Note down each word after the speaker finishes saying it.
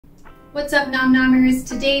What's up, Nom Nommers?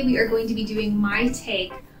 Today we are going to be doing my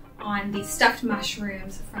take on the stuffed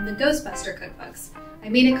mushrooms from the Ghostbusters cookbooks. I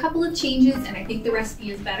made a couple of changes and I think the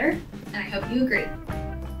recipe is better, and I hope you agree.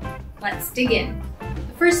 Let's dig in.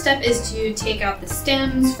 The first step is to take out the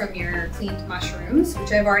stems from your cleaned mushrooms,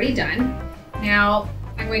 which I've already done. Now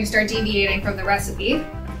I'm going to start deviating from the recipe.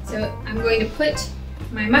 So I'm going to put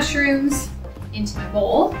my mushrooms into my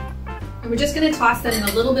bowl, and we're just going to toss them in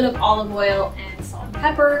a little bit of olive oil and salt and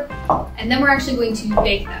pepper, and then we're actually going to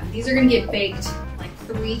bake them. These are going to get baked like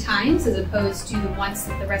 3 times as opposed to the once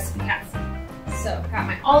that the recipe has. So I've got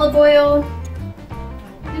my olive oil,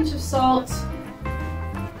 a pinch of salt,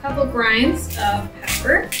 a couple grinds of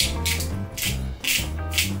pepper.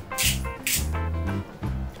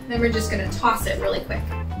 Then we're just going to toss it really quick.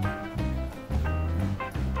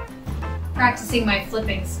 Practicing my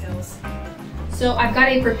flipping skills. So I've got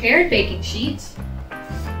a prepared baking sheet.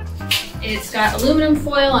 It's got aluminum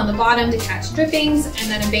foil on the bottom to catch drippings, and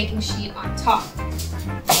then a baking sheet on top.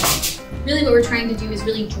 Really what we're trying to do is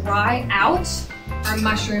really dry out our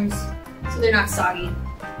mushrooms so they're not soggy.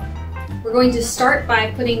 We're going to start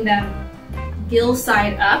by putting them gill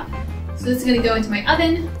side up. So this is going to go into my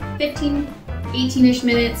oven, 18-ish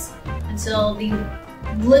minutes until the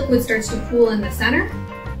liquid starts to pool in the center,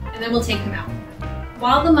 and then we'll take them out.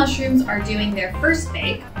 While the mushrooms are doing their first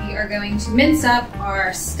bake, we are going to mince up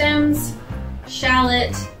our stems,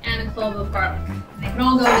 shallot, and a clove of garlic. They can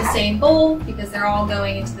all go in the same bowl because they're all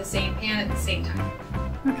going into the same pan at the same time.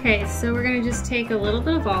 Okay, so we're going to just take a little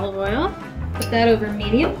bit of olive oil, put that over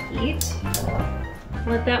medium heat,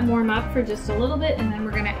 let that warm up for just a little bit, and then we're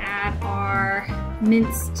going to add our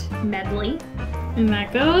minced medley. And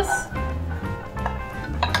that goes.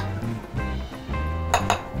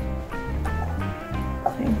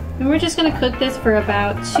 And we're just going to cook this for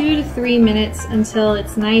about 2 to 3 minutes until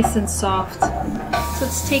it's nice and soft. So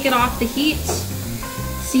let's take it off the heat,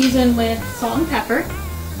 season with salt and pepper.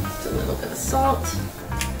 Just a little bit of salt,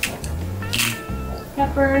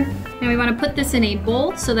 pepper. Now we want to put this in a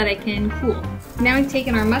bowl so that it can cool. Now we've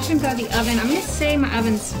taken our mushrooms out of the oven. I'm going to say my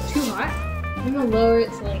oven's too hot. I'm going to lower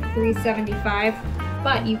it to like 375,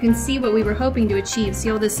 but you can see what we were hoping to achieve.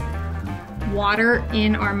 See all this water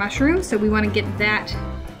in our mushrooms? So we want to get that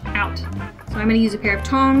out. So I'm going to use a pair of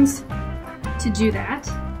tongs to do that.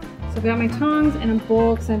 So I've got my tongs and a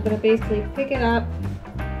bowl because I'm going to basically pick it up,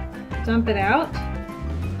 dump it out,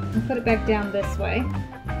 and put it back down this way.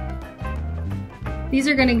 These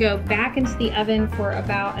are going to go back into the oven for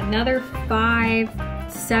about another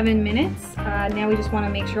 5-7 minutes. Now we just want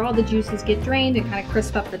to make sure all the juices get drained and kind of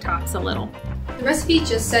crisp up the tops a little. The recipe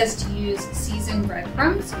just says to use seasoned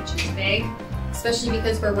breadcrumbs, which is vague, especially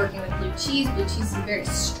because we're working with blue cheese. Blue cheese is a very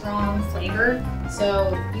strong flavor, so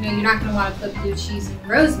you're not going to want to put blue cheese and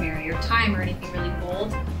rosemary or thyme or anything really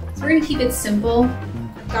bold. So we're going to keep it simple.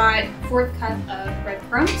 I've got a 1/4 cup of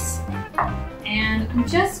breadcrumbs, and I'm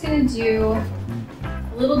just going to do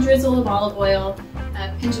a little drizzle of olive oil, a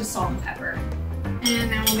pinch of salt and pepper, and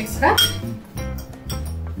now we'll mix it up.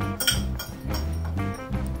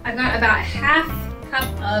 I've got about a 1/2 cup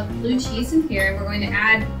of blue cheese in here, and we're going to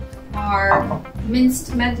add our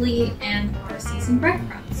minced medley and our seasoned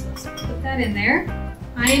breadcrumbs. So let's put that in there.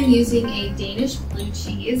 I am using a Danish blue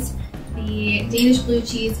cheese. The Danish blue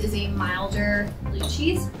cheese is a milder blue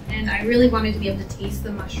cheese, and I really wanted to be able to taste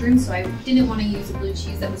the mushrooms, so I didn't want to use a blue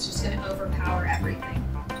cheese that was just going to overpower everything.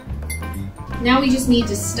 Now we just need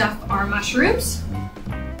to stuff our mushrooms.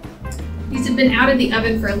 These have been out of the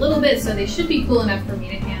oven for a little bit, so they should be cool enough for me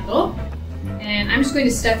to handle. And I'm just going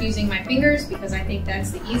to stuff using my fingers because I think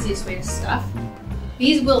that's the easiest way to stuff.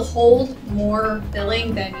 These will hold more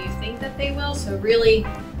filling than you think that they will, so really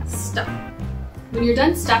stuff. When you're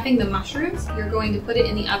done stuffing the mushrooms, you're going to put it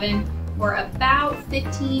in the oven for about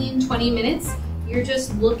 15-20 minutes. You're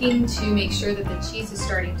just looking to make sure that the cheese is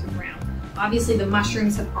starting to brown. Obviously the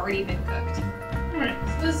mushrooms have already been cooked. Alright,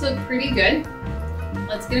 so those look pretty good.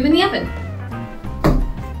 Let's get them in the oven.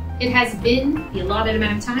 It has been the allotted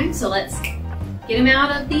amount of time, so let's get them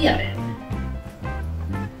out of the oven.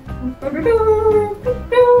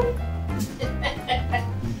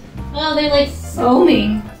 Well, they're like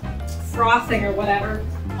foaming, frothing or whatever.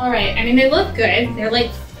 Alright, I mean they look good. They're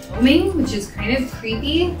like foaming, which is kind of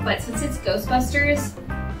creepy, but since it's Ghostbusters,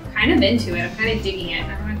 I'm kind of into it. I'm kind of digging it. I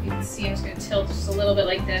don't know if you can see, I'm just going to tilt just a little bit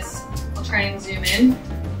like this. I'll try and zoom in.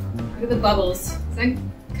 Look at the bubbles. Isn't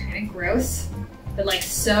that kind of gross? But like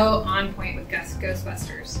so on point with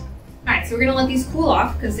Ghostbusters. Alright, so we're gonna let these cool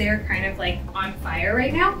off because they're kind of like on fire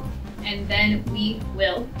right now. And then we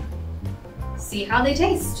will see how they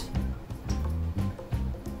taste.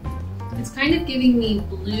 It's kind of giving me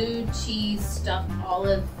blue cheese stuffed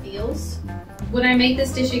olive feels. Would I make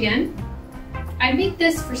this dish again? I'd make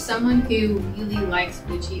this for someone who really likes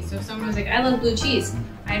blue cheese. So if someone was like, I love blue cheese,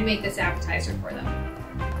 I'd make this appetizer for them.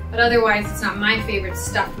 But otherwise, it's not my favorite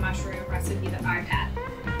stuffed mushroom recipe that I've had.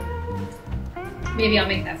 Maybe I'll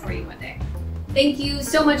make that for you one day. Thank you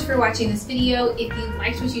so much for watching this video. If you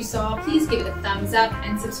liked what you saw, please give it a thumbs up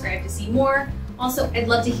and subscribe to see more. Also, I'd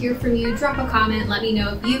love to hear from you. Drop a comment, let me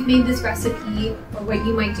know if you've made this recipe or what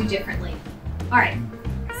you might do differently. All right,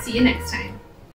 see you next time.